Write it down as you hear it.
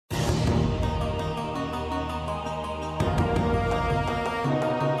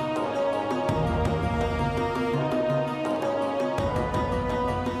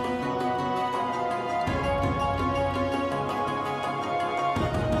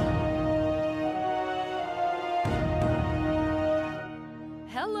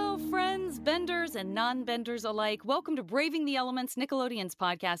benders and non-benders alike. Welcome to Braving the Elements, Nickelodeon's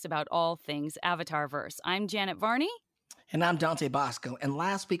podcast about all things Avatarverse. I'm Janet Varney. And I'm Dante Bosco. And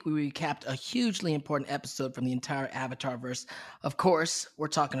last week we recapped a hugely important episode from the entire Avatarverse. Of course, we're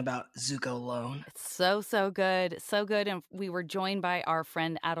talking about Zuko Alone. It's so good. So good. And we were joined by our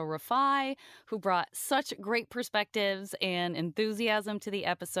friend Adil Rafai, who brought such great perspectives and enthusiasm to the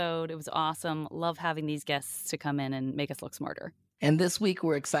episode. It was awesome. Love having these guests to come in and make us look smarter. And this week,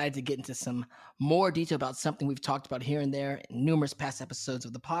 we're excited to get into some more detail about something we've talked about here and there in numerous past episodes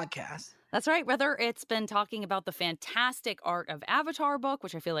of the podcast. That's right. Whether it's been talking about the fantastic Art of Avatar book,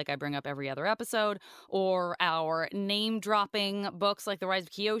 which I feel like I bring up every other episode, or our name-dropping books like The Rise of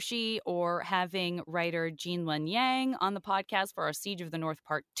Kyoshi, or having writer Gene-Luen Yang on the podcast for our Siege of the North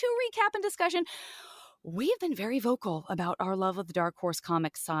Part 2 recap and discussion, we have been very vocal about our love of the Dark Horse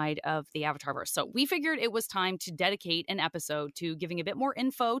comics side of the Avatarverse. So we figured it was time to dedicate an episode to giving a bit more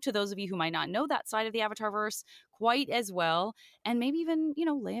info to those of you who might not know that side of the Avatarverse quite as well, and maybe even,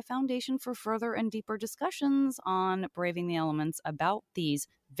 lay a foundation for further and deeper discussions on Braving the Elements about these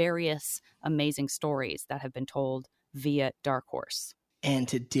various amazing stories that have been told via Dark Horse. And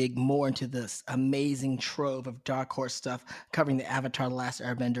to dig more into this amazing trove of Dark Horse stuff covering the Avatar The Last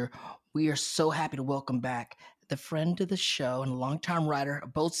Airbender, we are so happy to welcome back the friend of the show and longtime writer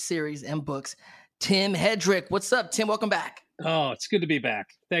of both series and books, Tim Hedrick. What's up, Tim? Welcome back. Oh, it's good to be back.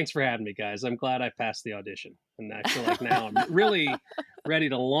 Thanks for having me, guys. I'm glad I passed the audition. And I feel like now I'm really ready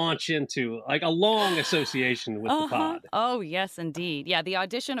to launch into like a long association with the pod. Oh, yes, indeed. Yeah, the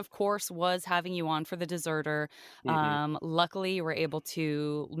audition, of course, was having you on for The Deserter. Luckily, you were able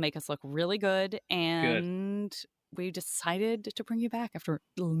to make us look really good. And we decided to bring you back after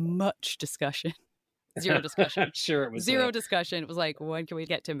much discussion. Zero discussion. I'm sure it was zero discussion. It was like, when can we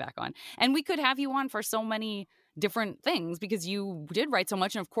get Tim back on? And we could have you on for so many different things because you did write so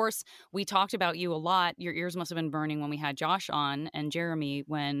much. And of course, we talked about you a lot. Your ears must have been burning when we had Josh on and Jeremy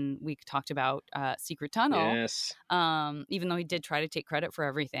when we talked about Secret Tunnel. Yes. Even though he did try to take credit for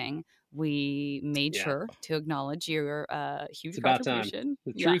everything, we made sure to acknowledge your huge contribution.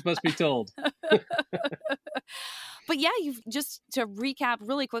 The truth must be told. But yeah, you've just to recap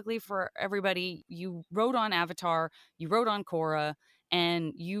really quickly for everybody, you wrote on Avatar, you wrote on Korra,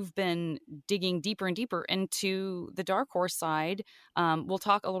 and you've been digging deeper and deeper into the Dark Horse side. We'll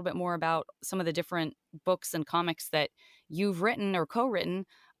talk a little bit more about some of the different books and comics that you've written or co-written.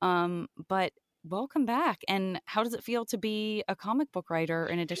 But welcome back. And how does it feel to be a comic book writer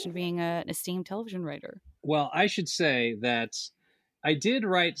in addition to being an esteemed television writer? Well, I should say that I did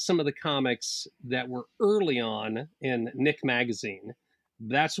write some of the comics that were early on in Nick Magazine.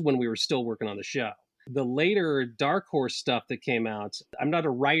 That's when we were still working on the show. The later Dark Horse stuff that came out, I'm not a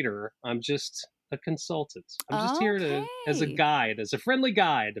writer. I'm just a consultant. I'm just here as a guide, as a friendly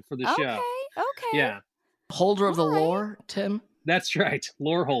guide for the show. Okay. Yeah. Holder of the lore, Tim? That's right.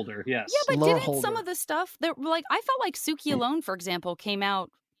 Lore holder, yes. Yeah, but didn't some of the stuff that, like, I felt like Suki Alone, for example, came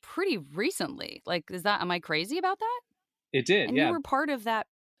out pretty recently. Like, am I crazy about that? It did, and you were part of that.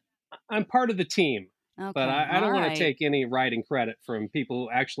 I'm part of the team. Okay, but I don't want to take any writing credit from people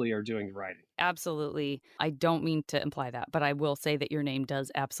who actually are doing the writing. Absolutely. I don't mean to imply that, but I will say that your name does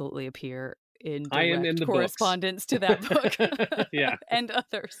absolutely appear in direct I am in the correspondence to that book. Yeah. And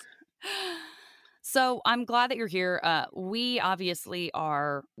others. So I'm glad that you're here. We obviously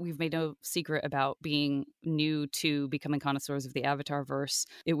we've made no secret about being new to becoming connoisseurs of the Avatarverse.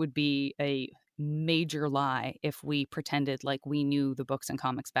 It would be a major lie if we pretended like we knew the books and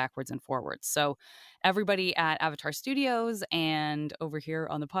comics backwards and forwards. So everybody at Avatar Studios and over here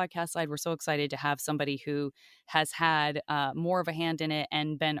on the podcast side, we're so excited to have somebody who has had more of a hand in it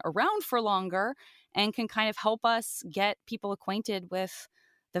and been around for longer and can kind of help us get people acquainted with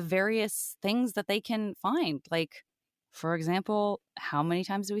the various things that they can find. Like, for example, how many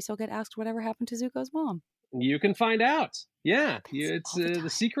times do we still get asked whatever happened to Zuko's mom? You can find out. Yeah, the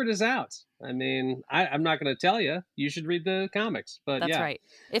secret is out. I mean, I'm not going to tell you. You should read the comics. But that's right.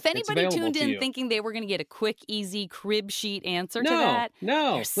 If anybody tuned in thinking they were going to get a quick, easy crib sheet answer to that,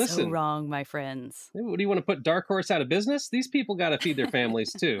 you're listen, so wrong, my friends. What do you want to put Dark Horse out of business? These people got to feed their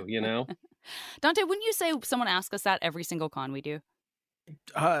families too, you know? Dante, wouldn't you say someone asks us that every single con we do?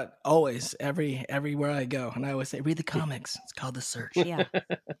 Always, everywhere I go, and I always say, read the comics. It's called The Search. Yeah,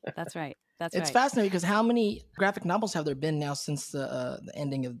 that's right. It's fascinating because how many graphic novels have there been now since the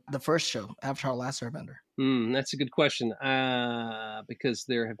ending of the first show, Avatar: The Last Airbender? That's a good question. Because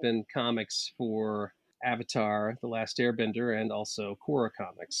there have been comics for Avatar: The Last Airbender and also Korra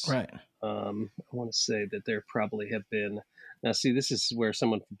comics. Right. I want to say that there probably have been Now, see, this is where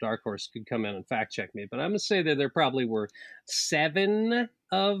someone from Dark Horse could come in and fact check me, but I'm going to say that there probably were 7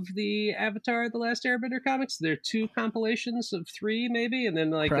 of the Avatar The Last Airbender comics. There are 2 compilations of 3, maybe, and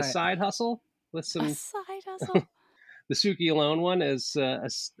then like a Right. side hustle with A some. side hustle. The Suki Alone one is a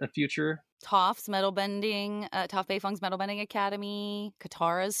future. Toph Beifong's Metal Bending Academy,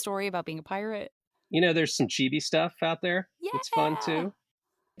 Katara's story about being a pirate. There's some chibi stuff out there. Yeah. It's fun too.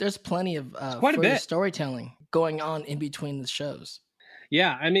 There's plenty of quite a further bit. storytelling going on in between the shows.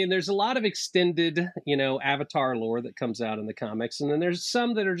 Yeah, I mean, there's a lot of extended, Avatar lore that comes out in the comics, and then there's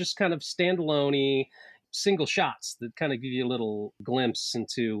some that are just kind of standalone-y, single shots that kind of give you a little glimpse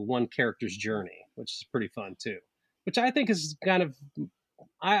into one character's journey, which is pretty fun too. Which I think is kind of,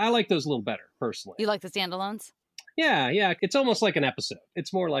 I like those a little better personally. You like the standalones? Yeah, it's almost like an episode.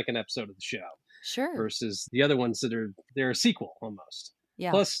 It's more like an episode of the show. Sure. Versus the other ones they're a sequel almost.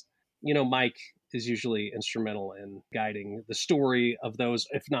 Yeah. Plus, Mike is usually instrumental in guiding the story of those,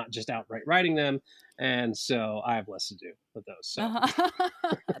 if not just outright writing them. And so I have less to do with those. So.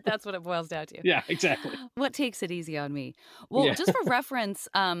 That's what it boils down to. Yeah, exactly. What takes it easy on me? Well, just for reference,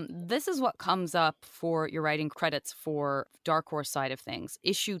 this is what comes up for your writing credits for Dark Horse side of things.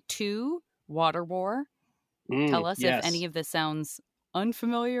 Issue 2, Water War. Tell us if any of this sounds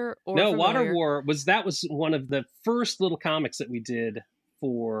unfamiliar or No, familiar. Water War was one of the first little comics that we did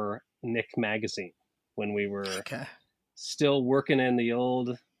for Nick Magazine when we were still working in the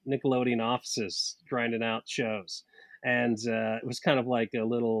old Nickelodeon offices, grinding out shows. And it was kind of like a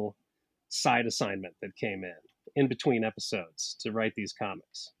little side assignment that came in between episodes to write these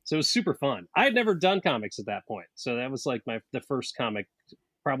comics. So it was super fun. I had never done comics at that point. So that was like the first comic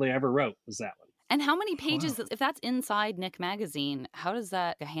probably I ever wrote was that one. And how many pages, if that's inside Nick Magazine, how does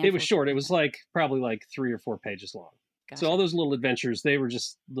that It was short. It was probably 3 or 4 pages long. Gotcha. So all those little adventures, they were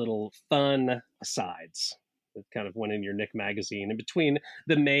just little fun asides that kind of went in your Nick Magazine in between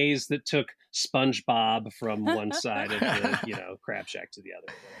the maze that took SpongeBob from one side of the Crab Shack to the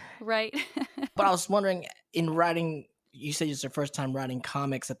other. Right. But I was wondering, in writing, you said it's your first time writing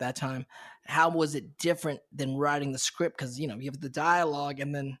comics at that time. How was it different than writing the script? Because, you have the dialogue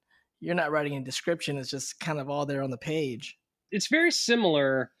and then you're not writing a description. It's just kind of all there on the page. It's very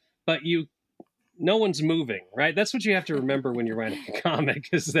similar, but no one's moving, right? That's what you have to remember when you're writing a comic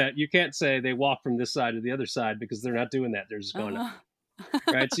is that you can't say they walk from this side to the other side because they're not doing that. They're just going up,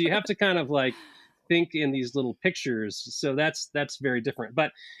 right? So you have to kind of think in these little pictures. So that's very different.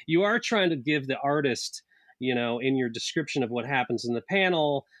 But you are trying to give the artist, in your description of what happens in the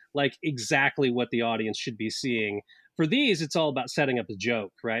panel, exactly what the audience should be seeing. For these, it's all about setting up a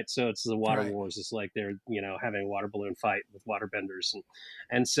joke, right? So it's the Water Wars. It's like they're, having a water balloon fight with waterbenders.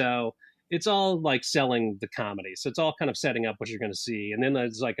 And so it's all selling the comedy. So it's all kind of setting up what you're going to see. And then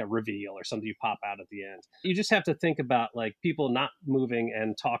there's a reveal or something you pop out at the end. You just have to think about people not moving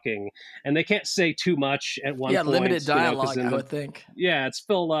and talking. And they can't say too much at one point. Yeah, limited dialogue, I would think. Yeah, it's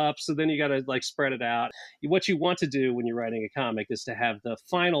filled up. So then you got to spread it out. What you want to do when you're writing a comic is to have the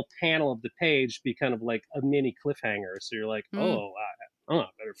final panel of the page be kind of like a mini cliffhanger. So you're like, I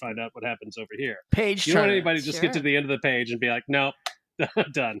better find out what happens over here. Page You don't want anybody to just get to the end of the page and be like, nope,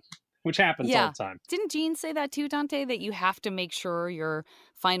 done. Which happens all the time. Didn't Gene say that too, Dante? That you have to make sure your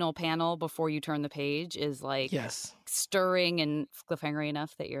final panel before you turn the page is stirring and cliffhangery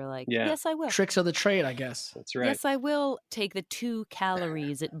enough that you're like, yes, I will. Tricks of the trade, I guess. That's right. Yes, I will take the 2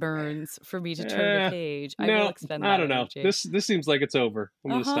 calories it burns for me to turn the page. I will expend that. I don't know. Energy. This seems like it's over. I'm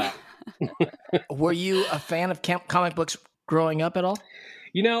going to stop. Were you a fan of comic books growing up at all?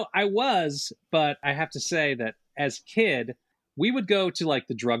 I was, but I have to say that as a kid, we would go to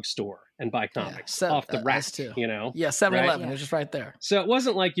the drugstore and buy comics off the rack, too. Yeah, 7-Eleven. It was just right there. So it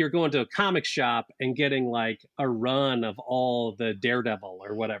wasn't like you're going to a comic shop and getting a run of all the Daredevil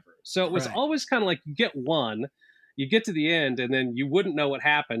or whatever. So it was always kind of you get one, you get to the end, and then you wouldn't know what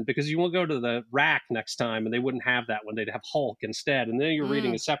happened because you won't go to the rack next time and they wouldn't have that one. They'd have Hulk instead. And then you're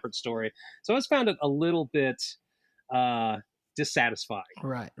reading a separate story. So I just found it a little bit dissatisfying.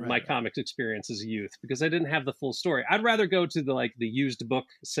 My comics experience as a youth because I didn't have the full story. I'd rather go to the used book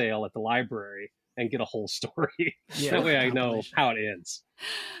sale at the library and get a whole story. That way I know how it ends.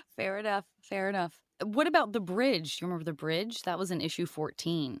 Fair enough. What about The Bridge? Do you remember The Bridge? That was in issue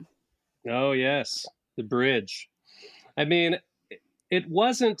 14. Oh yes, The Bridge. I mean, it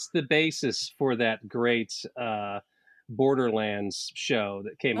wasn't the basis for that great Borderlands show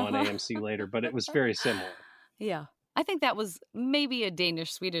that came on AMC later, but it was very similar. Yeah. I think that was maybe a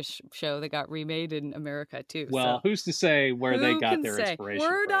Danish-Swedish show that got remade in America too. Well, So who's to say where they who got can their say? inspiration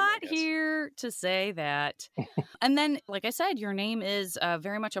We're from, I not guess. here to say that. And then, like I said, your name is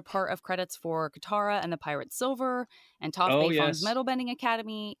very much a part of credits for Katara and the Pirate Silver, and Toph Oh, Beifong's yes. Metal Bending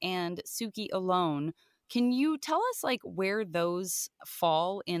Academy, and Suki Alone. Can you tell us like where those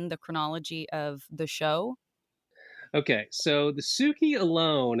fall in the chronology of the show? Okay, so the Suki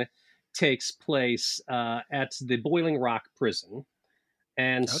Alone takes place at the Boiling Rock prison.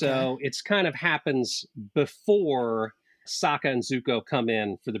 And Okay. so it's kind of happens before Sokka and Zuko come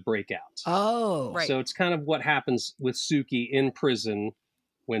in for the breakout. Oh, Right. So it's kind of what happens with Suki in prison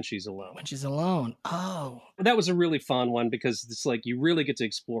when she's alone. when she's alone. Oh, That was a really fun one because it's like you really get to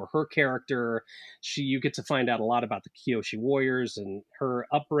explore her character. You get to find out a lot about the Kyoshi warriors and her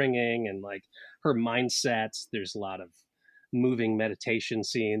upbringing and like her mindset. There's a lot of moving meditation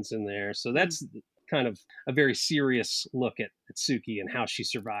scenes in there. So that's kind of a very serious look at Suki and how she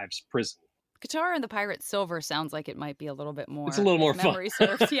survives prison. Katara and the Pirate Silver sounds like it might be a little bit more. It's a little more if memory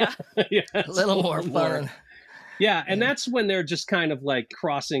serves. Yeah. Yeah, a it's little more fun. Yeah, and Yeah. that's when they're just kind of like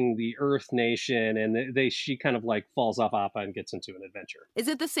crossing the Earth Nation, and she kind of like falls off Appa and gets into an adventure. Is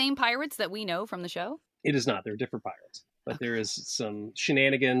it the same pirates that we know from the show? It is not. They're different pirates, but Okay. there is some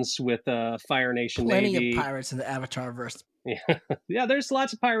shenanigans with Fire Nation Plenty Navy. of pirates in the Avatar verse. Yeah, there's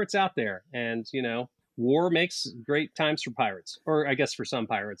lots of pirates out there, and war makes great times for pirates, or I guess for some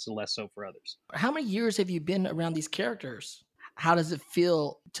pirates, and less so for others. How many years have you been around these characters? How does it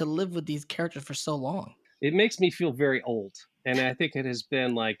feel to live with these characters for so long? It makes me feel very old. And I think it has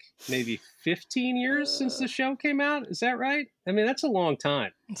been like maybe 15 years since the show came out. Is that right? I mean, that's a long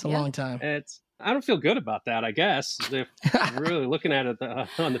time. It's a Yeah. long time. I don't feel good about that, I guess, if really looking at it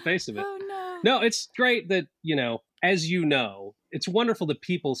on the face of it. Oh no. No, it's great that, as you know, it's wonderful that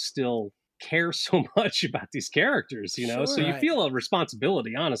people still care so much about these characters, Sure, so you right. feel a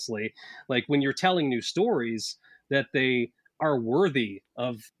responsibility, honestly, like when you're telling new stories that they are worthy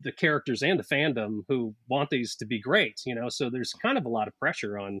of the characters and the fandom who want these to be great, so there's kind of a lot of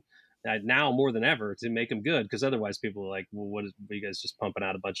pressure on now more than ever to make them good, because otherwise people are like, well, what are you guys just pumping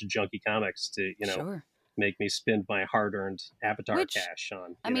out a bunch of junky comics to Sure. make me spend my hard-earned Avatar Which, cash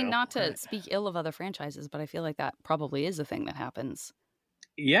on? I mean, not to Right. speak ill of other franchises, but I feel like that probably is a thing that happens.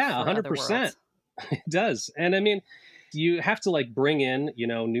 Yeah, for other 100%. worlds. It does. And I mean, you have to like bring in,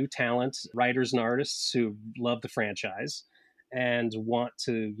 new talent, writers and artists who love the franchise and want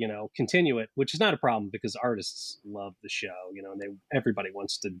to, continue it, which is not a problem because artists love the show, and everybody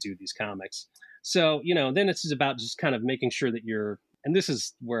wants to do these comics. So, then it's just about just kind of making sure that and this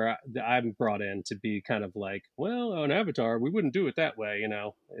is where I'm brought in to be kind of like, well, on Avatar, we wouldn't do it that way,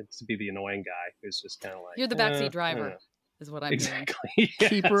 it's to be the annoying guy who's just kind of like, You're the backseat driver, is what I'm hearing. Exactly.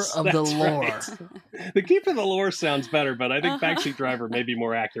 Keeper Yes, of the that's lore. right. The keeper of the lore sounds better, but I think backseat driver may be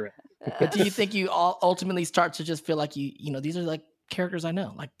more accurate. But do you think you ultimately start to just feel like these are like characters I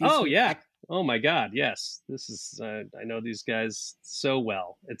know? Like these Oh yeah. Oh my God. Yes. This is, I know these guys so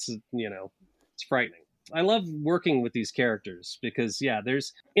well. It's, it's frightening. I love working with these characters because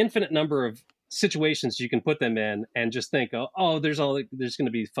there's infinite number of situations you can put them in and just think, there's going to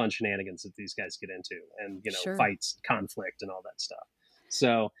be fun shenanigans that these guys get into and, Sure. fights, conflict and all that stuff.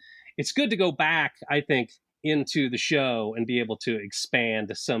 So it's good to go back, I think, into the show and be able to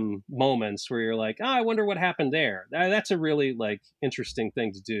expand some moments where you're like, I wonder what happened there. That's a really like interesting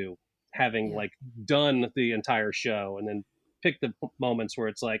thing to do, having Yeah. like done the entire show and then pick the moments where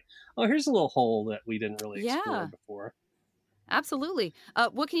it's like, here's a little hole that we didn't really explore Yeah. before. Absolutely.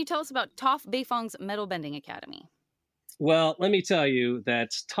 What can you tell us about Toph Beifong's Metal Bending Academy? Well, let me tell you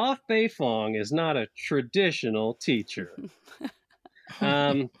that Toph Beifong is not a traditional teacher.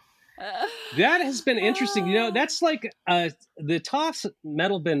 That has been interesting. That's like the Toph's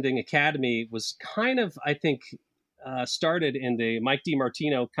Metal Bending Academy was kind of, I think, started in the Mike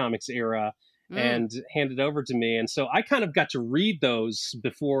DiMartino comics era and handed over to me. And so I kind of got to read those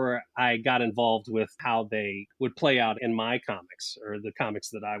before I got involved with how they would play out in my comics or the comics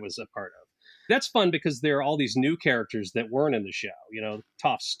that I was a part of. That's fun because there are all these new characters that weren't in the show,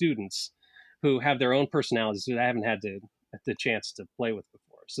 Toph students who have their own personalities that I haven't had the chance to play with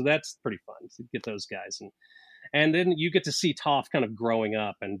before. So that's pretty fun to get those guys. And then you get to see Toph kind of growing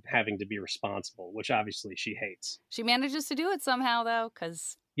up and having to be responsible, which obviously she hates. She manages to do it somehow, though,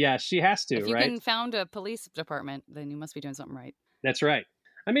 because Yeah, she has to, if you right? can found a police department, then you must be doing something right. That's right.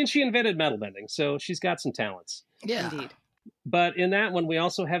 I mean, she invented metal bending, so she's got some talents. Yeah. Indeed. But in that one, we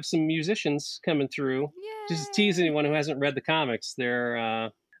also have some musicians coming through. Just to tease anyone who hasn't read the comics, there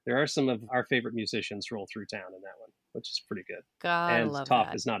are some of our favorite musicians roll through town in that one, which is pretty good. Gotta and love Toph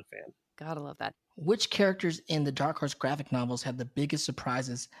that. is not a fan. Gotta love that. Which characters in the Dark Horse graphic novels have the biggest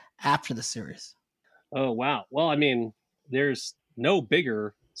surprises after the series? Oh, wow. Well, I mean, there's no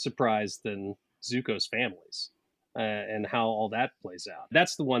bigger surprise than Zuko's families and how all that plays out.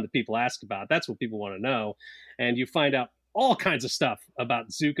 That's the one that people ask about. That's what people want to know. And you find out all kinds of stuff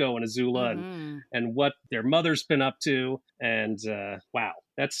about Zuko and Azula and what their mother's been up to. And wow,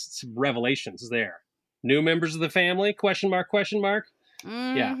 that's some revelations there. New members of the family? Question mark, question mark.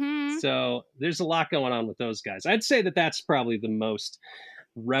 Yeah. So there's a lot going on with those guys. I'd say that that's probably the most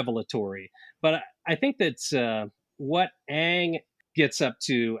revelatory. But I think that what Aang gets up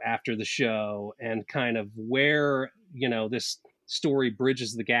to after the show and kind of where, this story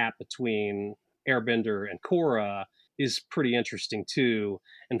bridges the gap between Airbender and Korra is pretty interesting too.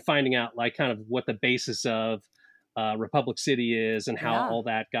 And finding out like kind of what the basis of Republic City is and how all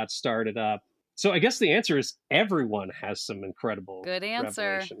that got started up. So I guess the answer is everyone has some incredible good answer.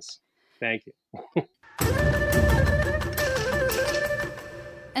 Revelations. Thank you.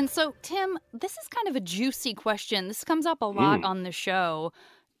 And so, Tim, this is kind of a juicy question. This comes up a lot on the show.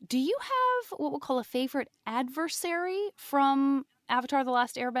 Do you have what we'll call a favorite adversary from Avatar: The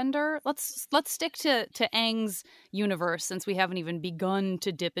Last Airbender? Let's stick to Aang's universe since we haven't even begun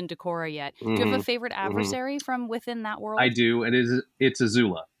to dip into Korra yet. Do you have a favorite adversary from within that world? I do. It's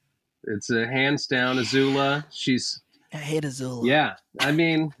Azula. It's a hands down Azula. I hate Azula. Yeah. I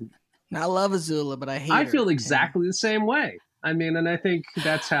mean, I love Azula, but I hate her. I feel exactly the same way. I mean, and I think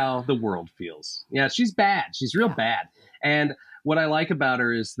that's how the world feels. Yeah, she's bad. She's real bad. And what I like about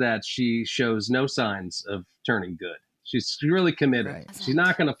her is that she shows no signs of turning good. She's really committed. Right. She's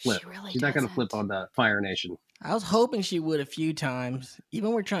not going to flip. She's not going to doesn't. flip on the Fire Nation. I was hoping she would a few times. Even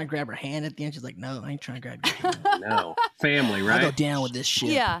when we're trying to grab her hand at the end, she's like, no, I ain't trying to grab your hand. No. Family, right? I go down with this shit.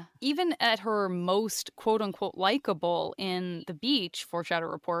 Yeah. Even at her most quote-unquote likable in The Beach, Foreshadow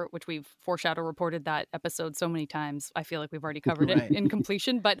Report, which we've foreshadow reported that episode so many times, I feel like we've already covered it in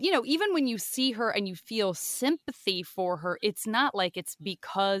completion. But, even when you see her and you feel sympathy for her, it's not like it's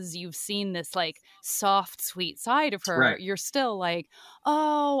because you've seen this, like, soft, sweet side of her. Right. You're still like,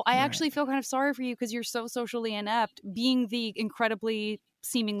 oh, I actually feel kind of sorry for you because you're so socially inept, being the incredibly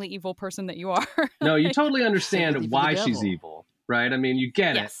seemingly evil person that you are. No, you totally understand Sympathy for why the she's devil. evil, right? I mean, you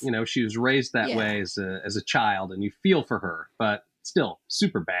get Yes. it. She was raised that way as a child, and you feel for her, but still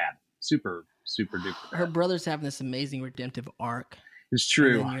super bad, super duper. Her brother's having this amazing redemptive arc. It's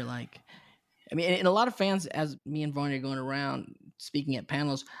true. And then you're like, I mean, and a lot of fans, as me and Varney are going around speaking at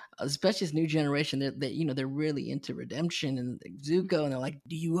panels, especially this new generation, they're really into redemption and Zuko, and they're like,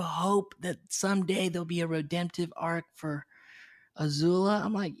 do you hope that someday there'll be a redemptive arc for Azula?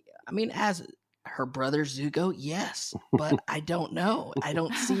 I'm like, I mean, as her brother Zuko, yes, but I don't know. I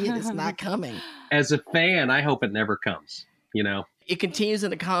don't see it. It's not coming. As a fan, I hope it never comes. It continues in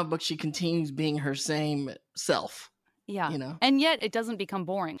the comic book. She continues being her same self. Yeah. And yet it doesn't become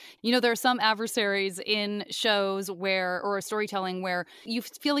boring. There are some adversaries in shows or storytelling where you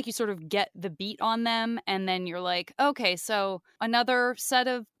feel like you sort of get the beat on them. And then you're like, okay, so another set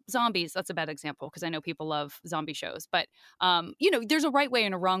of zombies. That's a bad example because I know people love zombie shows. But, there's a right way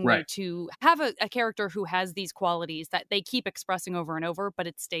and a wrong way to have a character who has these qualities that they keep expressing over and over, but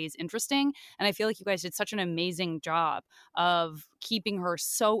it stays interesting. And I feel like you guys did such an amazing job of keeping her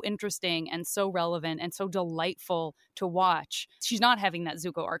so interesting and so relevant and so delightful to watch. She's not having that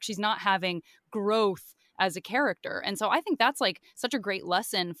Zuko arc. She's not having growth as a character. And so I think that's like such a great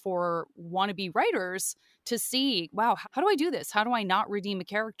lesson for wannabe writers to see, wow, how do I do this? How do I not redeem a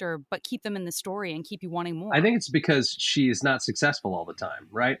character but keep them in the story and keep you wanting more? I think it's because she is not successful all the time,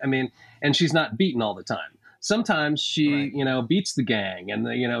 right? I mean, and she's not beaten all the time. Sometimes she, beats the gang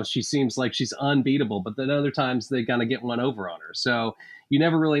and, she seems like she's unbeatable, but then other times they kind of get one over on her. So you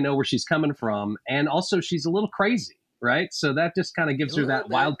never really know where she's coming from. And also she's a little crazy. Right. So that just kind of gives her that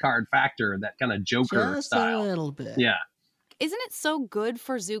wild card factor, that kind of Joker just style. A little bit. Yeah. Isn't it so good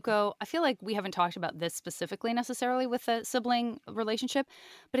for Zuko? I feel like we haven't talked about this specifically necessarily with the sibling relationship,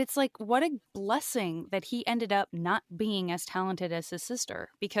 but it's like, what a blessing that he ended up not being as talented as his sister,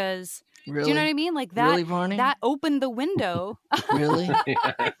 because Really? do you know what I mean? Like that, Really, Varney? that opened the window. Really? I'm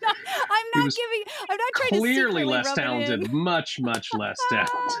not trying to clearly secretly less rub it talented, in. much less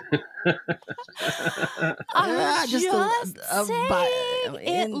talented. I'm just saying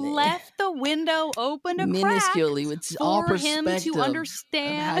it left the window open a minusculely crack with all for him perspective to of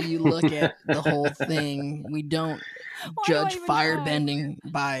understand how you look at the whole thing. We don't judge even firebending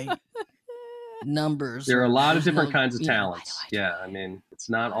by numbers. There are a lot of There's different no- kinds of you know, talents. Why do I Yeah, I mean, it's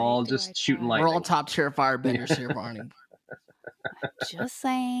not Why all do just I shooting try? lightning. We're all top tier firebenders here, Barney. Just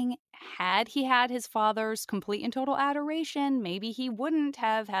saying, had he had his father's complete and total adoration, maybe he wouldn't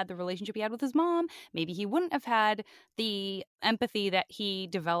have had the relationship he had with his mom. Maybe he wouldn't have had the empathy that he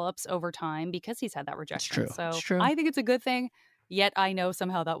develops over time because he's had that rejection. true. So It's true. I think it's a good thing. Yet I know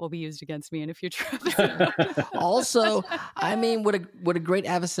somehow that will be used against me in a future episode. Also, I mean, with a great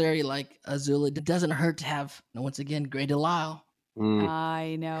adversary like Azula, it doesn't hurt to have, once again, Grey Delisle.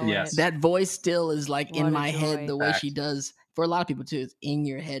 I know. Yes. It. That voice still is like What in a my head joy. the way she Fact. does. For a lot of people too, it's in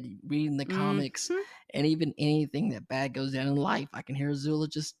your head. Reading the comics Mhm. and even anything that bad goes down in life, I can hear Azula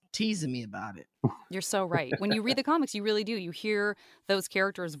just teasing me about it. You're so right. When you read the comics, you really do. You hear those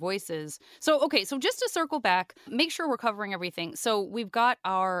characters' voices. So, okay, so just to circle back, make sure we're covering everything. So we've got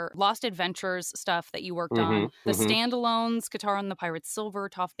our Lost Adventures stuff that you worked on, the standalones, Katara and the Pirates Silver,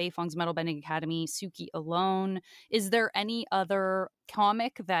 Toph Beifong's Metal Bending Academy, Suki Alone. Is there any other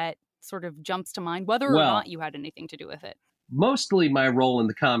comic that sort of jumps to mind, whether or Well- not you had anything to do with it? Mostly my role in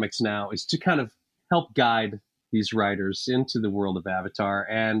the comics now is to kind of help guide these writers into the world of Avatar.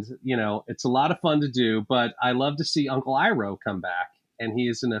 And, it's a lot of fun to do, but I love to see Uncle Iroh come back. And he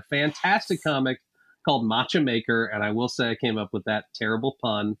is in a fantastic comic called Matcha Maker. And I will say I came up with that terrible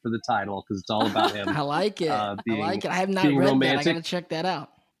pun for the title because it's all about him. I like it. I like it. I have not being read that. I romantic. got to check that out.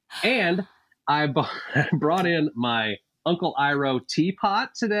 And I brought in my Uncle Iroh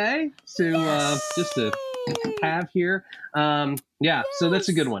teapot today to just to have here. So that's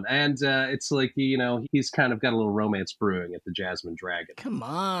a good one. And it's like, he's kind of got a little romance brewing at the Jasmine Dragon. Come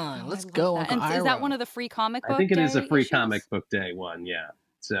on, Oh, let's I love go, that. Uncle And is that Iroh. one of the free comic book I think it is a day free issues? comic book day one, yeah.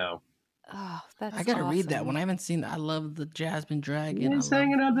 So Oh, that's I gotta read that awesome. one. I haven't seen that. I love the Jasmine Dragon. he's I love-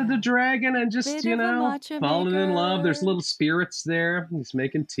 hanging out with the dragon and just, Bit of a matcha falling in love. There's maker. little spirits there. He's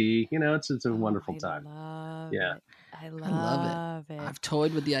making tea. It's a wonderful I time. Love Yeah. it. I love love it. I've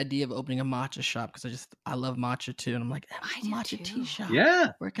toyed with the idea of opening a matcha shop because I love matcha too, and I'm like, I a do matcha too. tea shop.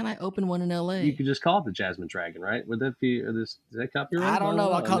 Yeah. Where can I open one in LA? You could just call it the Jasmine Dragon, right? Would that be, is that copyright? I don't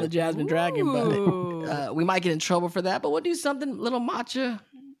know. I'll call it the Jasmine Dragon, Ooh. but we might get in trouble for that. But we'll do something little matcha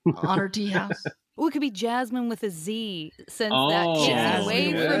on our tea house. Well, it could be Jasmine with a Z, since Oh, that takes Jasmine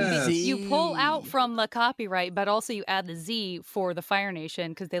away with from a Z. you pull out from the copyright, but also you add the Z for the Fire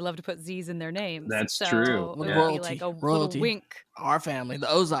Nation because they love to put Z's in their names. That's so true. It would Royalty, be like a royalty. little wink. Our family, the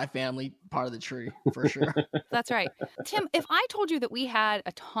Ozai family, part of the tree for sure. That's right. Tim, if I told you that we had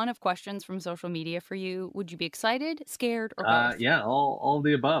a ton of questions from social media for you, would you be excited, scared, or both? Yeah, all of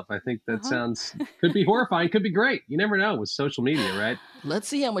the above. I think that Uh-huh. could be horrifying, could be great. You never know with social media, right? Let's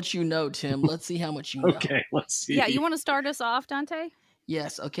see how much you know, Tim. Let's see how much you know. Okay, let's see. Yeah, you want to start us off, Dante?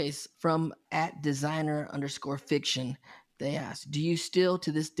 Yes. Okay. From @designer_fiction, they ask, do you still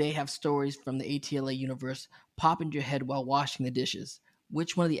to this day have stories from the ATLA universe pop into your head while washing the dishes?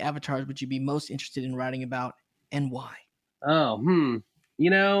 Which one of the avatars would you be most interested in writing about and why? Oh,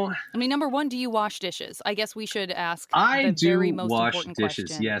 I mean, number one, do you wash dishes? I guess we should ask I the do very most wash important dishes.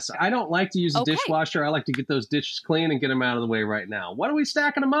 question. Yes, I don't like to use a Okay. dishwasher. I like to get those dishes clean and get them out of the way right now. What are we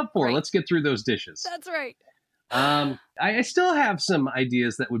stacking them up for? Right. Let's get through those dishes. That's right. I still have some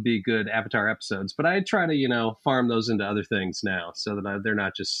ideas that would be good Avatar episodes, but I try to, farm those into other things now so that they're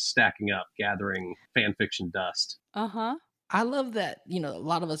not just stacking up, gathering fan fiction dust. Uh-huh. I love that, a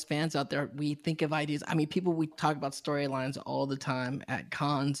lot of us fans out there, we think of ideas. I mean, we talk about storylines all the time at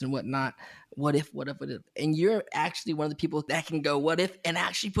cons and whatnot. What if? And you're actually one of the people that can go, what if, and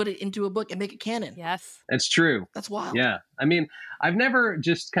actually put it into a book and make it canon. Yes. That's true. That's wild. Yeah. I mean, I've never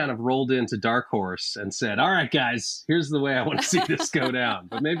just kind of rolled into Dark Horse and said, all right, guys, here's the way I want to see this go down.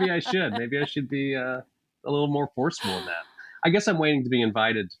 But maybe I should. Maybe I should be a little more forceful in that. I guess I'm waiting to be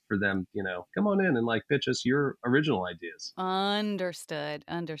invited for them, come on in and pitch us your original ideas. Understood.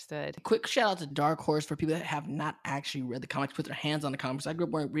 Quick shout out to Dark Horse for people that have not actually read the comics, put their hands on the comics. I grew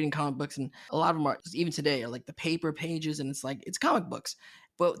up reading comic books, and a lot of them are, even today, are like the paper pages, and it's comic books.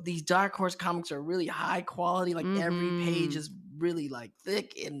 But these Dark Horse comics are really high quality. Like every page is really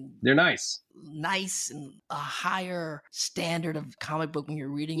thick and They're nice and a higher standard of comic book when you're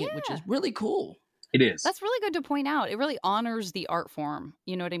reading it, which is really cool. It is. That's really good to point out. It really honors the art form.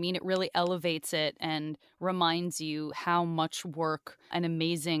 You know what I mean? It really elevates it and reminds you how much work and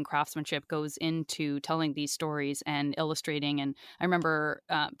amazing craftsmanship goes into telling these stories and illustrating. And I remember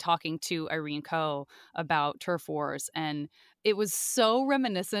talking to Irene Coe about Turf Wars, and it was so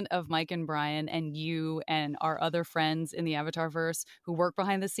reminiscent of Mike and Brian and you and our other friends in the Avatarverse who work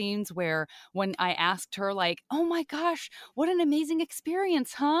behind the scenes, where when I asked her, oh my gosh, what an amazing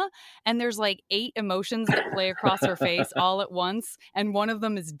experience, huh? And there's 8 emotions that play across her face all at once. And one of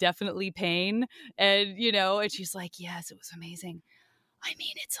them is definitely pain. And, and she's like, yes, it was amazing. I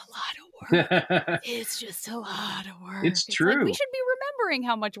mean, it's a lot of work. It's just a lot of work. It's Like, true. we should be remembering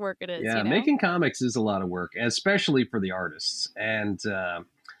how much work it is. Yeah, you know? making comics is a lot of work, especially for the artists. And,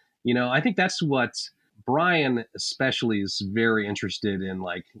 I think that's what Brian especially is very interested in,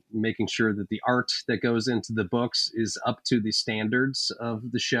 like making sure that the art that goes into the books is up to the standards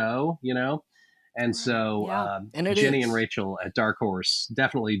of the show, And so And Jenny and Rachel at Dark Horse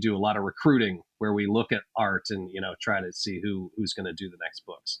definitely do a lot of recruiting where we look at art and, try to see who's going to do the next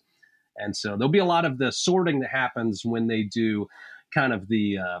books. And so there'll be a lot of the sorting that happens when they do kind of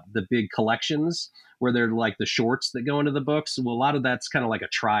the big collections where they're like the shorts that go into the books. Well, a lot of that's kind of like a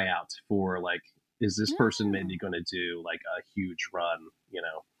tryout for like, is this person maybe going to do like a huge run,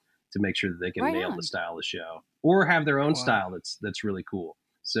 to make sure that they can nail the style of the show or have their own style that's really cool.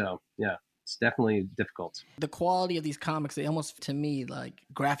 So, yeah. It's definitely difficult. The quality of these comics, they almost, to me, like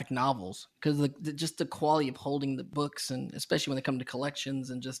graphic novels, because just the quality of holding the books, and especially when they come to collections,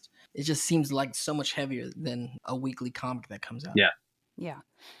 and it just seems like so much heavier than a weekly comic that comes out. Yeah.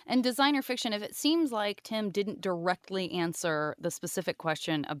 And designer fiction, if it seems like Tim didn't directly answer the specific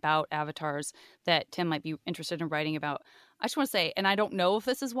question about avatars that Tim might be interested in writing about, I just want to say, and I don't know if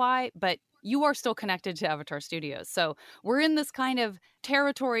this is why, but you are still connected to Avatar Studios. So we're in this kind of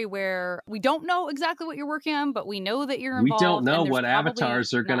territory where we don't know exactly what you're working on, but we know that you're involved. We don't know what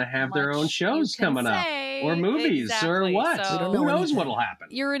avatars are going to have their own shows coming up or movies or what. So who knows what'll happen?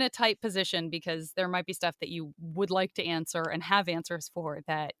 You're in a tight position because there might be stuff that you would like to answer and have answers for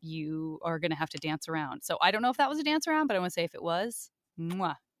that you are going to have to dance around. So I don't know if that was a dance around, but I want to say if it was,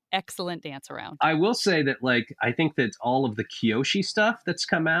 excellent dance around. I will say that, like, I think that all of the Kyoshi stuff that's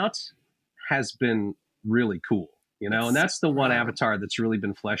come out has been really cool, and that's the one Avatar that's really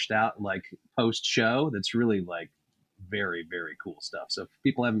been fleshed out, like post show. That's really like very, very cool stuff. So if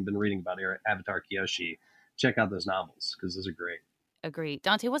people haven't been reading about Avatar Kyoshi, check out those novels because those are great. Agreed.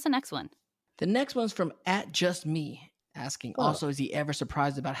 Dante, what's the next one? The next one's from @JustMe asking, also, is he ever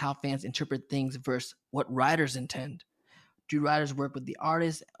surprised about how fans interpret things versus what writers intend? Do writers work with the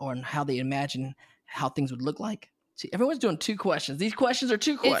artists on how they imagine how things would look like? See, everyone's doing 2 questions. These questions are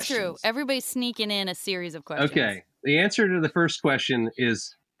 2 questions. It's true. Everybody's sneaking in a series of questions. Okay. The answer to the first question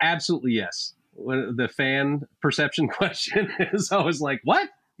is absolutely yes. The fan perception question is always like, what?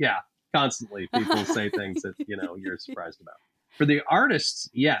 Yeah, constantly people say things that, you're surprised about. For the artists,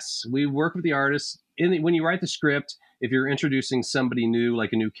 yes, we work with the artists. When you write the script, if you're introducing somebody new,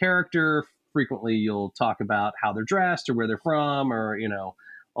 like a new character, frequently you'll talk about how they're dressed or where they're from or,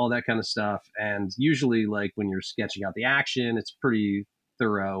 all that kind of stuff. And usually, like when you're sketching out the action, it's pretty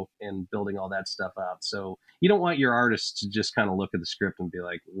thorough in building all that stuff out. So you don't want your artists to just kind of look at the script and be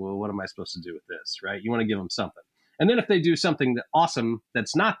like, well, what am I supposed to do with this? Right. You want to give them something. And then if they do something awesome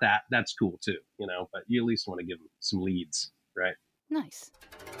that's not that, that's cool too, but you at least want to give them some leads. Right. Nice.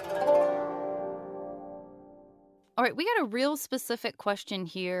 All right, we got a real specific question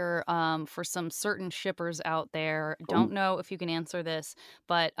here for some certain shippers out there. Don't know if you can answer this,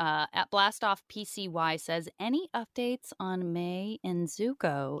 but at Blastoff PCY says, any updates on May and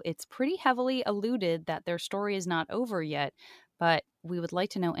Zuko? It's pretty heavily alluded that their story is not over yet, but we would like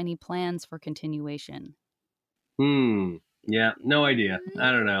to know any plans for continuation. Yeah, no idea.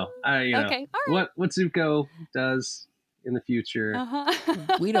 I don't know. Okay, all right. What Zuko does in the future.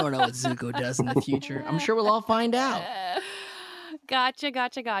 We don't know what Zuko does in the future. I'm sure we'll all find out. Gotcha.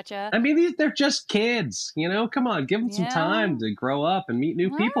 I mean, they're just kids, Come on, give them some time to grow up and meet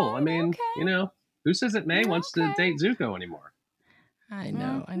new people. Right, I mean, who says that May wants to date Zuko anymore? I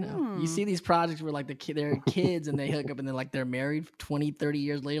know. You see these projects where like they're kids and they hook up and then like they're married 20, 30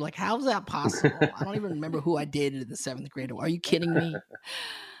 years later. Like, how's that possible? I don't even remember who I dated in the 7th grade. Are you kidding me?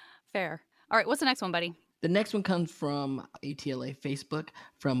 Fair. All right, what's the next one, buddy? The next one comes from ATLA Facebook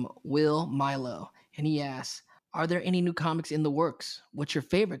from Will Milo. And he asks, are there any new comics in the works? What's your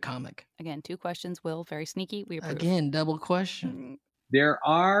favorite comic? Again, 2 questions, Will. Very sneaky. We approve. Again, double question. There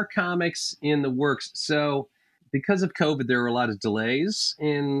are comics in the works. So because of COVID, there were a lot of delays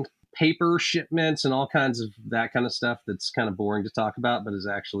in paper shipments and all kinds of that kind of stuff that's kind of boring to talk about, but is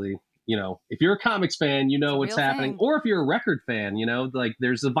actually, if you're a comics fan, what's happening. Or if you're a record fan, like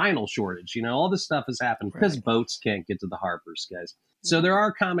there's a vinyl shortage, all this stuff has happened because boats can't get to the harbors, guys. So there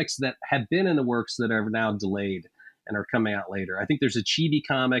are comics that have been in the works that are now delayed and are coming out later. I think there's a Chibi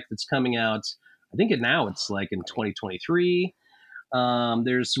comic that's coming out. I think it's like in 2023.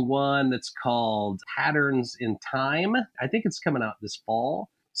 There's one that's called Patterns in Time. I think it's coming out this fall.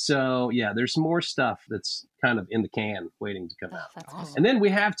 So yeah, there's more stuff that's kind of in the can waiting to come out. That's awesome. And then we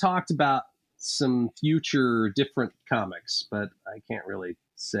have talked about some future different comics, but I can't really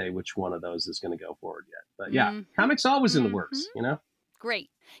say which one of those is going to go forward yet. But yeah, comics always in the works,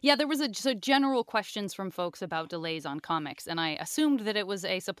 great. Yeah, there was general questions from folks about delays on comics, and I assumed that it was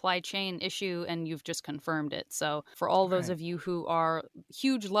a supply chain issue, and you've just confirmed it. So for all those Right. of you who are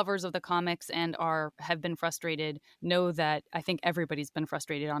huge lovers of the comics and have been frustrated, know that I think everybody's been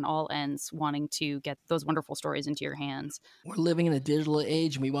frustrated on all ends, wanting to get those wonderful stories into your hands. We're living in a digital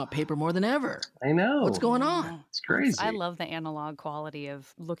age and we want paper more than ever. I know. What's going on? It's crazy. I love the analog quality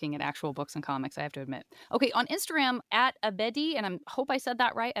of looking at actual books and comics, I have to admit. Okay, on Instagram, at Abedi, and I hope I said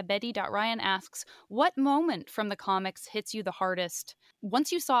that right, Abedi.Ryan asks, what moment from the comics hits you the hardest?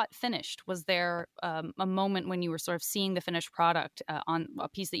 Once you saw it finished, was there a moment when you were sort of seeing the finished product on a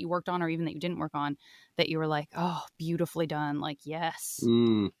piece that you worked on or even that you didn't work on that you were like, oh, beautifully done, like, yes?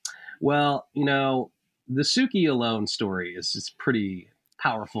 Well, the Suki alone story is pretty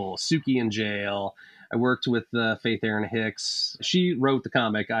powerful. Suki in jail. I worked with Faith Erin Hicks. She wrote the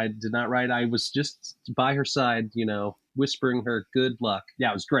comic. I did not write. I was just by her side, whispering her good luck. Yeah,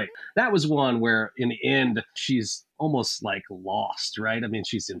 it was great. That was one where in the end, she's almost like lost, right? I mean,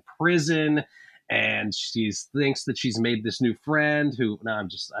 she's in prison and she thinks that she's made this new friend who, I'm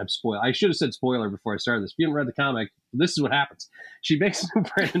spoiled. I should have said spoiler before I started this. If you haven't read the comic, this is what happens. She makes a new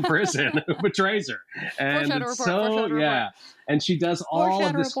friend in prison who betrays her. And and she does all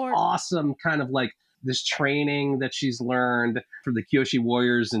of this awesome kind of like this training that she's learned for the Kyoshi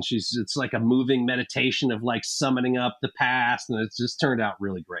warriors. And it's like a moving meditation of like summoning up the past. And it's just turned out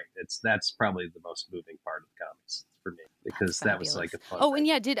really great. That's probably the most moving part of the comics for me, because that was like a fun thing. And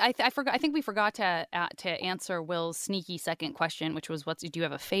yeah, I think we forgot to answer Will's sneaky second question, which was, do you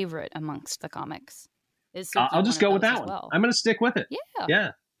have a favorite amongst the comics? I'll just go with that one. Well? I'm going to stick with it.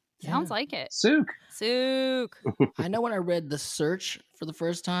 Yeah. Sounds like it. Sook. I know when I read The Search for the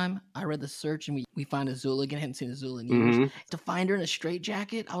first time, I read The Search and we find Azula again. I hadn't seen Azula in years. To find her in a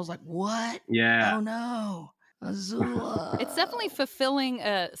straitjacket, I was like, what? Yeah. Oh no. Azula. It's definitely fulfilling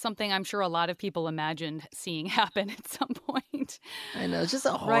something I'm sure a lot of people imagined seeing happen at some point. I know, it's just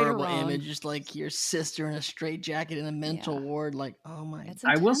a horrible image, just like your sister in a straitjacket in a mental ward. Like, oh my!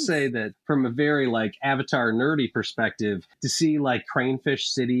 I will say that from a very like Avatar nerdy perspective, to see like Cranefish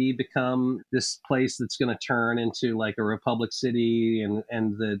City become this place that's going to turn into like a Republic City,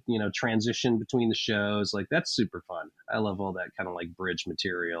 and the transition between the shows, like that's super fun. I love all that kind of like bridge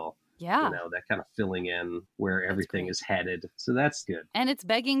material. Yeah. That kind of filling in where everything is headed. So that's good. And it's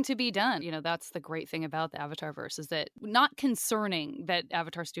begging to be done. That's the great thing about the Avatarverse, is that not concerning that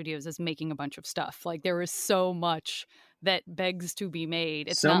Avatar Studios is making a bunch of stuff. Like there is so much that begs to be made.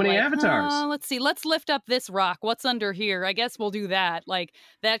 It's so not many like, avatars. Let's see. Let's lift up this rock. What's under here? I guess we'll do that. Like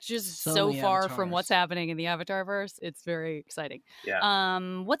that's just so far from what's happening in the Avatarverse. It's very exciting. Yeah.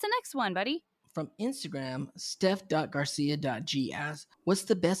 What's the next one, buddy? From Instagram, Steph.Garcia.g asks, what's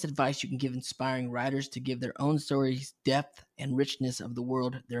the best advice you can give inspiring writers to give their own stories depth and richness of the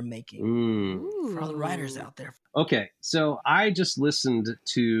world they're making? For all the writers out there. Okay, so I just listened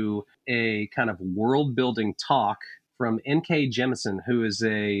to a kind of world building talk from N.K. Jemisin, who is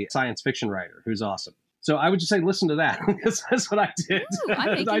a science fiction writer who's awesome. So I would just say, listen to that, because that's what I did. Ooh,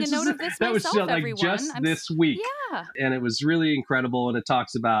 I'm making a note of this that myself, was everyone. Just this week. Yeah. And it was really incredible. And it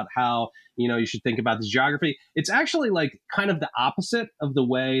talks about how, you should think about the geography. It's actually like kind of the opposite of the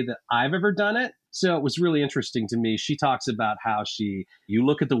way that I've ever done it. So it was really interesting to me. She talks about how you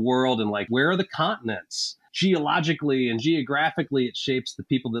look at the world and like, where are the continents? Geologically and geographically, it shapes the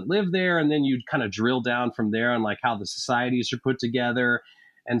people that live there. And then you kind of drill down from there on like how the societies are put together.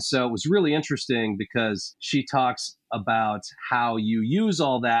 And so it was really interesting because she talks about how you use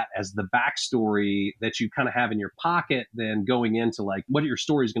all that as the backstory that you kind of have in your pocket, then going into like what your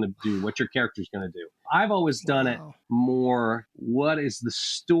story's going to do, what your character's going to do. I've always done it more, what is the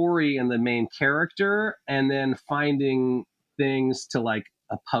story and the main character, and then finding things to like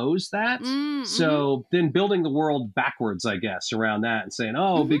oppose that. So then building the world backwards, I guess, around that and saying,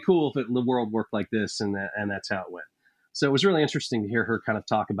 it'd be cool if the world worked like this, and that's how it went. So it was really interesting to hear her kind of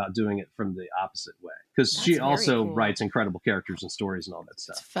talk about doing it from the opposite way, because she also writes incredible characters and stories and all that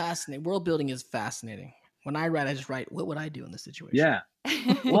stuff. It's fascinating. World building is fascinating. When I write, I just write, what would I do in this situation? Yeah.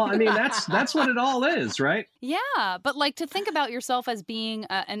 Well, I mean, that's what it all is, right? Yeah. But like to think about yourself as being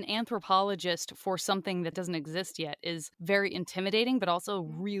an anthropologist for something that doesn't exist yet is very intimidating, but also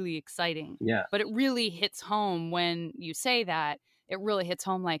really exciting. Yeah. But it really hits home when you say that. It really hits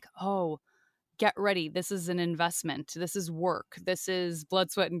home like, get ready. This is an investment. This is work. This is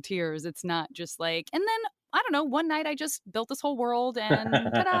blood, sweat, and tears. It's not just like, and then, I don't know, one night I just built this whole world and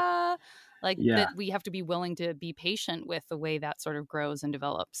ta-da! That we have to be willing to be patient with the way that sort of grows and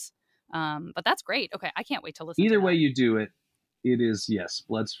develops. But that's great. Okay, I can't wait to listen Either to way that. you do it, It is, yes,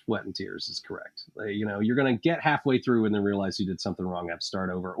 blood, sweat, and tears is correct. You're going to get halfway through and then realize you did something wrong, have to start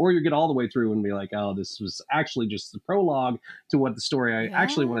over. Or you get all the way through and be like, oh, this was actually just the prologue to what the story I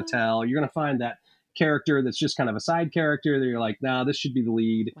actually want to tell. You're going to find that character that's just kind of a side character that you're like, nah, this should be the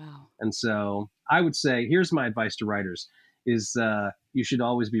lead. Wow. And so I would say, here's my advice to writers, is you should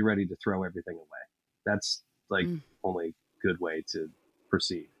always be ready to throw everything away. That's like only good way to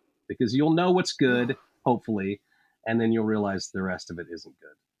proceed, because you'll know what's good, hopefully, and then you'll realize the rest of it isn't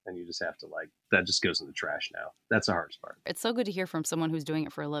good. And you just have to that just goes in the trash now. That's the hardest part. It's so good to hear from someone who's doing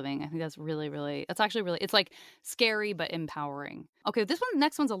it for a living. I think that's really, really, that's actually really, it's like scary but empowering. Okay,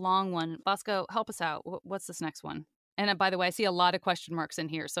 next one's a long one. Bosco, help us out. What's this next one? And by the way, I see a lot of question marks in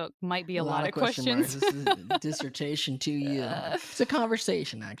here, so it might be a lot of questions. This is a dissertation to you. It's a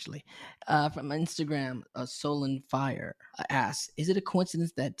conversation, actually. From Instagram, Solon Fire asks, is it a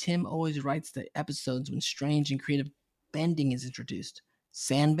coincidence that Tim always writes the episodes when strange and creative bending is introduced?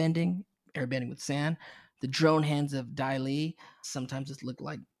 Sand bending, airbending with sand, the drone hands of Dai Li. Sometimes it looked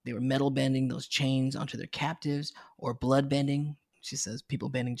like they were metal bending those chains onto their captives, or blood bending. She says people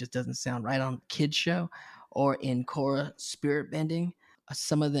bending just doesn't sound right on a kid's show. Or in Korra, spirit bending.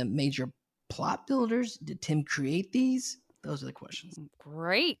 Some of the major plot builders, did Tim create these? Those are the questions.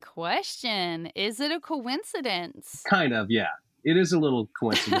 Great question. Is it a coincidence? Kind of, yeah. It is a little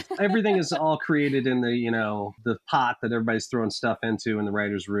coincidence. Everything is all created in the pot that everybody's throwing stuff into in the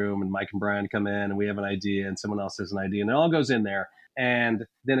writer's room, and Mike and Brian come in and we have an idea and someone else has an idea, and it all goes in there. And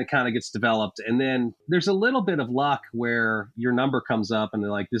then it kind of gets developed. And then there's a little bit of luck where your number comes up and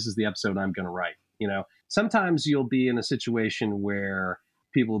they're like, this is the episode I'm going to write. Sometimes you'll be in a situation where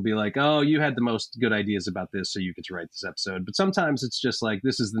people will be like, oh, you had the most good ideas about this, so you get to write this episode. But sometimes it's just like,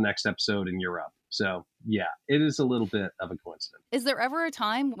 this is the next episode and you're up. So yeah, it is a little bit of a coincidence. Is there ever a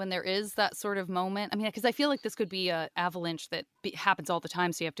time when there is that sort of moment? I mean, because I feel like this could be an avalanche that happens all the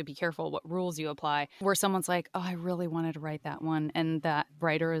time, so you have to be careful what rules you apply, where someone's like, oh, I really wanted to write that one. And that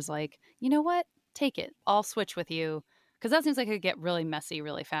writer is like, you know what? Take it. I'll switch with you. Because that seems like it could get really messy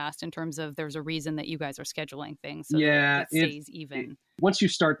really fast in terms of there's a reason that you guys are scheduling things so that it stays even. Once you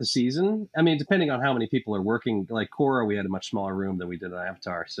start the season, I mean, depending on how many people are working, like Korra, we had a much smaller room than we did on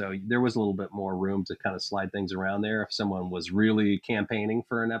Avatar. So there was a little bit more room to kind of slide things around there if someone was really campaigning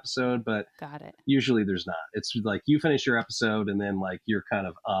for an episode. But got it. Usually there's not. It's like you finish your episode and then like you're kind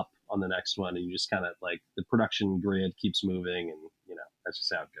of up on the next one, and you just kind of like the production grid keeps moving, and that's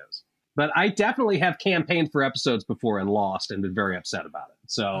just how it goes. But I definitely have campaigned for episodes before and lost and been very upset about it.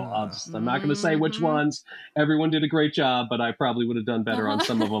 So I'm not going to say which ones. Everyone did a great job, but I probably would have done better on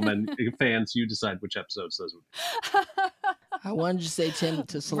some of them. And fans, you decide which episodes those would be. I wanted to say, Tim,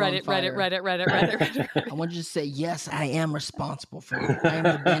 to Salon Fire. Reddit. I wanted you to say, yes, I am responsible for it. I am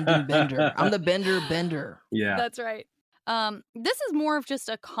the bending bender. I'm the bender. Yeah. That's right. This is more of just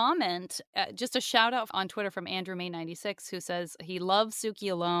a comment, just a shout out on Twitter from Andrew May 96, who says he loves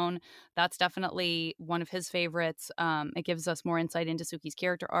Suki Alone. That's definitely one of his favorites. It gives us more insight into Suki's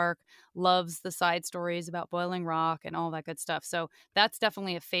character arc, loves the side stories about Boiling Rock and all that good stuff. So that's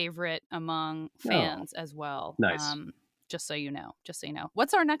definitely a favorite among fans as well. Nice. Just so you know.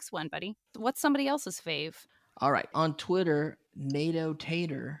 What's our next one, buddy? What's somebody else's fave? All right. On Twitter, NATO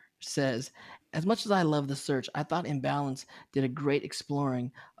Tater says, as much as I love The Search, I thought Imbalance did a great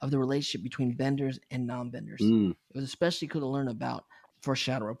exploring of the relationship between benders and non-benders. It was especially cool to learn about, for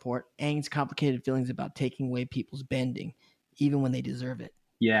Shadow Report, Aang's complicated feelings about taking away people's bending, even when they deserve it.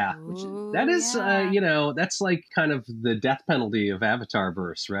 Yeah, that is, that's like kind of the death penalty of Avatar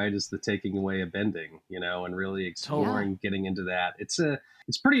verse, right? Is the taking away of bending, and really exploring, getting into that.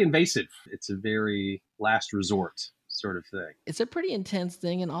 It's pretty invasive. It's a very last resort sort of thing. It's a pretty intense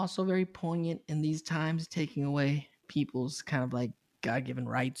thing and also very poignant in these times, taking away people's kind of like God-given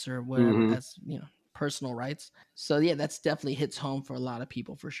rights or whatever. That's, personal rights. So yeah, that's definitely hits home for a lot of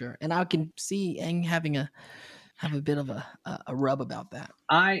people for sure. And I can see Aang have a bit of a rub about that.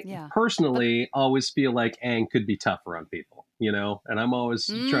 I personally always feel like Aang could be tougher on people, and I'm always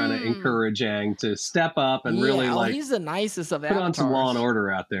trying to encourage Aang to step up and really he's the nicest of put avatars. On some law and order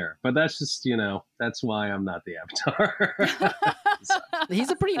out there. But that's just, that's why I'm not the Avatar.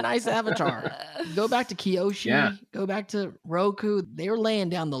 He's a pretty nice avatar. Go back to Kyoshi, go back to Roku. They were laying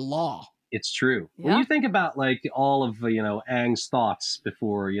down the law. It's true. Yeah. When you think about like all of Aang's thoughts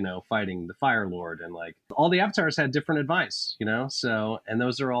before fighting the Fire Lord, and like all the avatars had different advice, so, and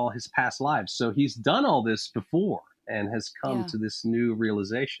those are all his past lives. So he's done all this before and has come to this new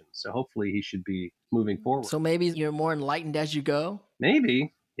realization. So hopefully he should be moving forward. So maybe you're more enlightened as you go.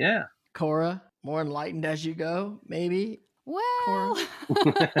 Maybe, yeah. Korra, more enlightened as you go. Maybe. Well,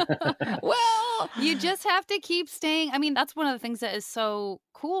 well. You just have to keep staying. I mean, that's one of the things that is so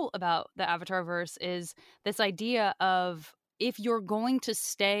cool about the Avatarverse is this idea of if you're going to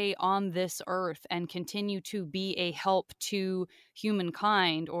stay on this earth and continue to be a help to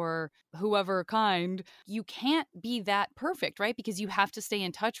humankind or whoever kind, you can't be that perfect, right? Because you have to stay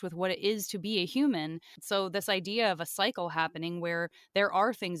in touch with what it is to be a human. So this idea of a cycle happening where there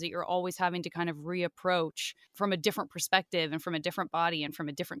are things that you're always having to kind of reapproach from a different perspective and from a different body and from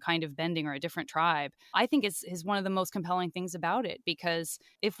a different kind of bending or a different tribe, I think is one of the most compelling things about it. Because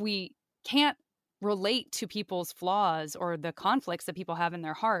if we can't relate to people's flaws or the conflicts that people have in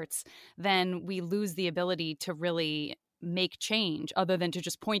their hearts, then we lose the ability to really make change other than to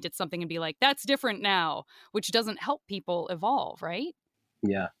just point at something and be like, that's different now, which doesn't help people evolve, right?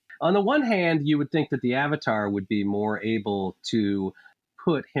 Yeah. On the one hand, you would think that the Avatar would be more able to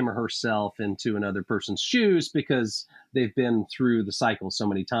put him or herself into another person's shoes because they've been through the cycle so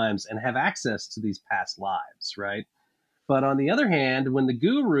many times and have access to these past lives, right? But on the other hand, when the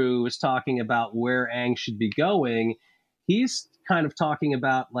guru is talking about where Aang should be going, he's kind of talking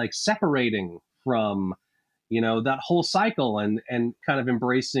about like separating from, that whole cycle and kind of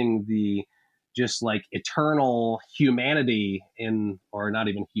embracing the just like eternal humanity or not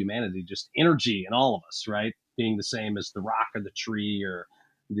even humanity, just energy in all of us, right? Being the same as the rock or the tree or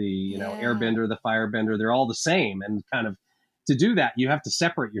the, airbender, the firebender, they're all the same. And kind of to do that, you have to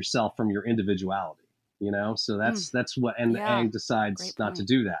separate yourself from your individuality. So that's what, and Aang decides not to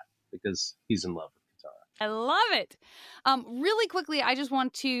do that because he's in love with Katara. I love it. Really quickly, I just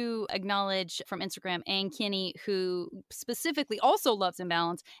want to acknowledge from Instagram, Aang Kinney, who specifically also loves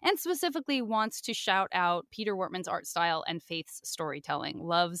Imbalance and specifically wants to shout out Peter Wortman's art style and Faith's storytelling.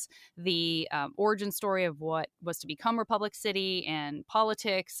 Loves the origin story of what was to become Republic City and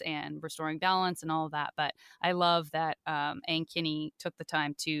politics and restoring balance and all of that. But I love that Aang Kinney took the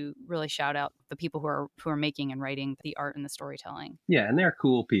time to really shout out the people who are making and writing the art and the storytelling. Yeah, and they're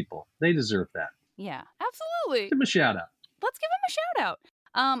cool people. They deserve that. Yeah, absolutely. Give him a shout out. Let's give him a shout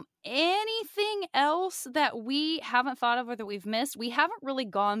out. Anything else that we haven't thought of or that we've missed? We haven't really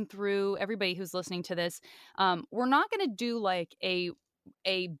gone through, everybody who's listening to this. We're not going to do like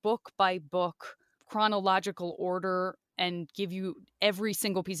a book by book chronological order and give you every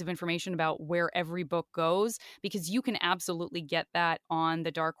single piece of information about where every book goes, because you can absolutely get that on the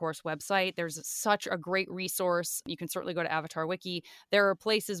Dark Horse website. There's such a great resource. You can certainly go to Avatar Wiki. There are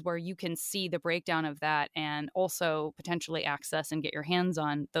places where you can see the breakdown of that and also potentially access and get your hands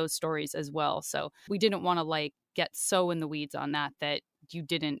on those stories as well. So we didn't want to like get so in the weeds on that you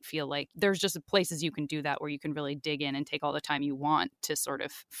didn't feel like there's just places you can do that where you can really dig in and take all the time you want to sort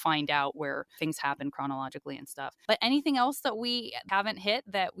of find out where things happen chronologically and stuff. But anything else that we haven't hit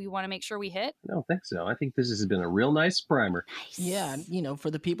that we want to make sure we hit? I don't think so. I think this has been a real nice primer. Nice. Yeah,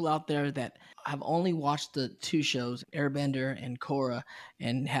 for the people out there that have only watched the two shows, Airbender and Korra,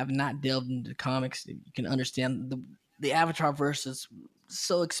 and have not delved into comics, you can understand the Avatar verse is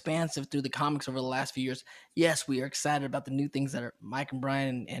so expansive through the comics over the last few years. Yes, we are excited about the new things that Mike and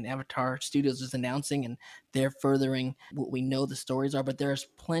Brian and Avatar Studios is announcing, and they're furthering what we know the stories are, but there's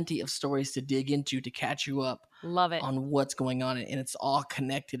plenty of stories to dig into to catch you up. Love it. On what's going on, and it's all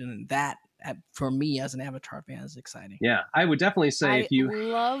connected, and that, for me as an Avatar fan, is exciting. Yeah, I would definitely say if you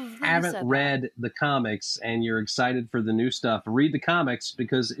haven't read that. the comics and you're excited for the new stuff, read the comics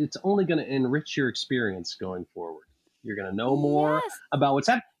because it's only going to enrich your experience going forward. You're going to know more about what's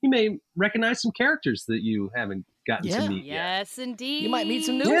happening. You may recognize some characters that you haven't gotten to meet yet. Yes, indeed. You might meet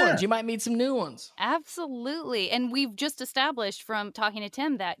some new ones. Absolutely. And we've just established from talking to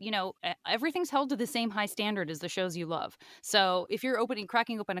Tim that, everything's held to the same high standard as the shows you love. So if you're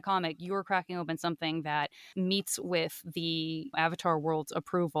cracking open a comic, you're cracking open something that meets with the Avatar world's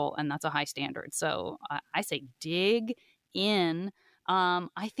approval, and that's a high standard. So I say dig in.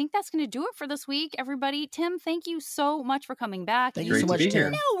 I think that's going to do it for this week, everybody. Tim, thank you so much for coming back. Thank you so much,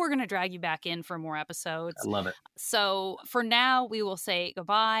 Tim. We're going to drag you back in for more episodes. I love it. So for now, we will say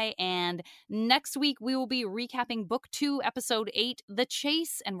goodbye. And next week, we will be recapping Book 2, Episode 8, The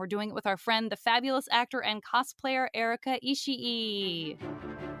Chase. And we're doing it with our friend, the fabulous actor and cosplayer, Erika Ishii.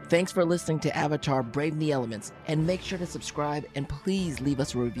 Thanks for listening to Avatar Braving the Elements, and make sure to subscribe and please leave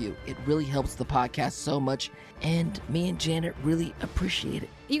us a review. It really helps the podcast so much, and me and Janet really appreciate it.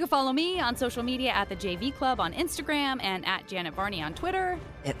 You can follow me on social media at the JV Club on Instagram and at Janet Varney on Twitter.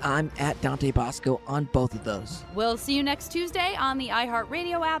 And I'm at Dante Bosco on both of those. We'll see you next Tuesday on the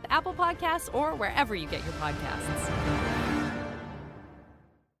iHeartRadio app, Apple Podcasts, or wherever you get your podcasts.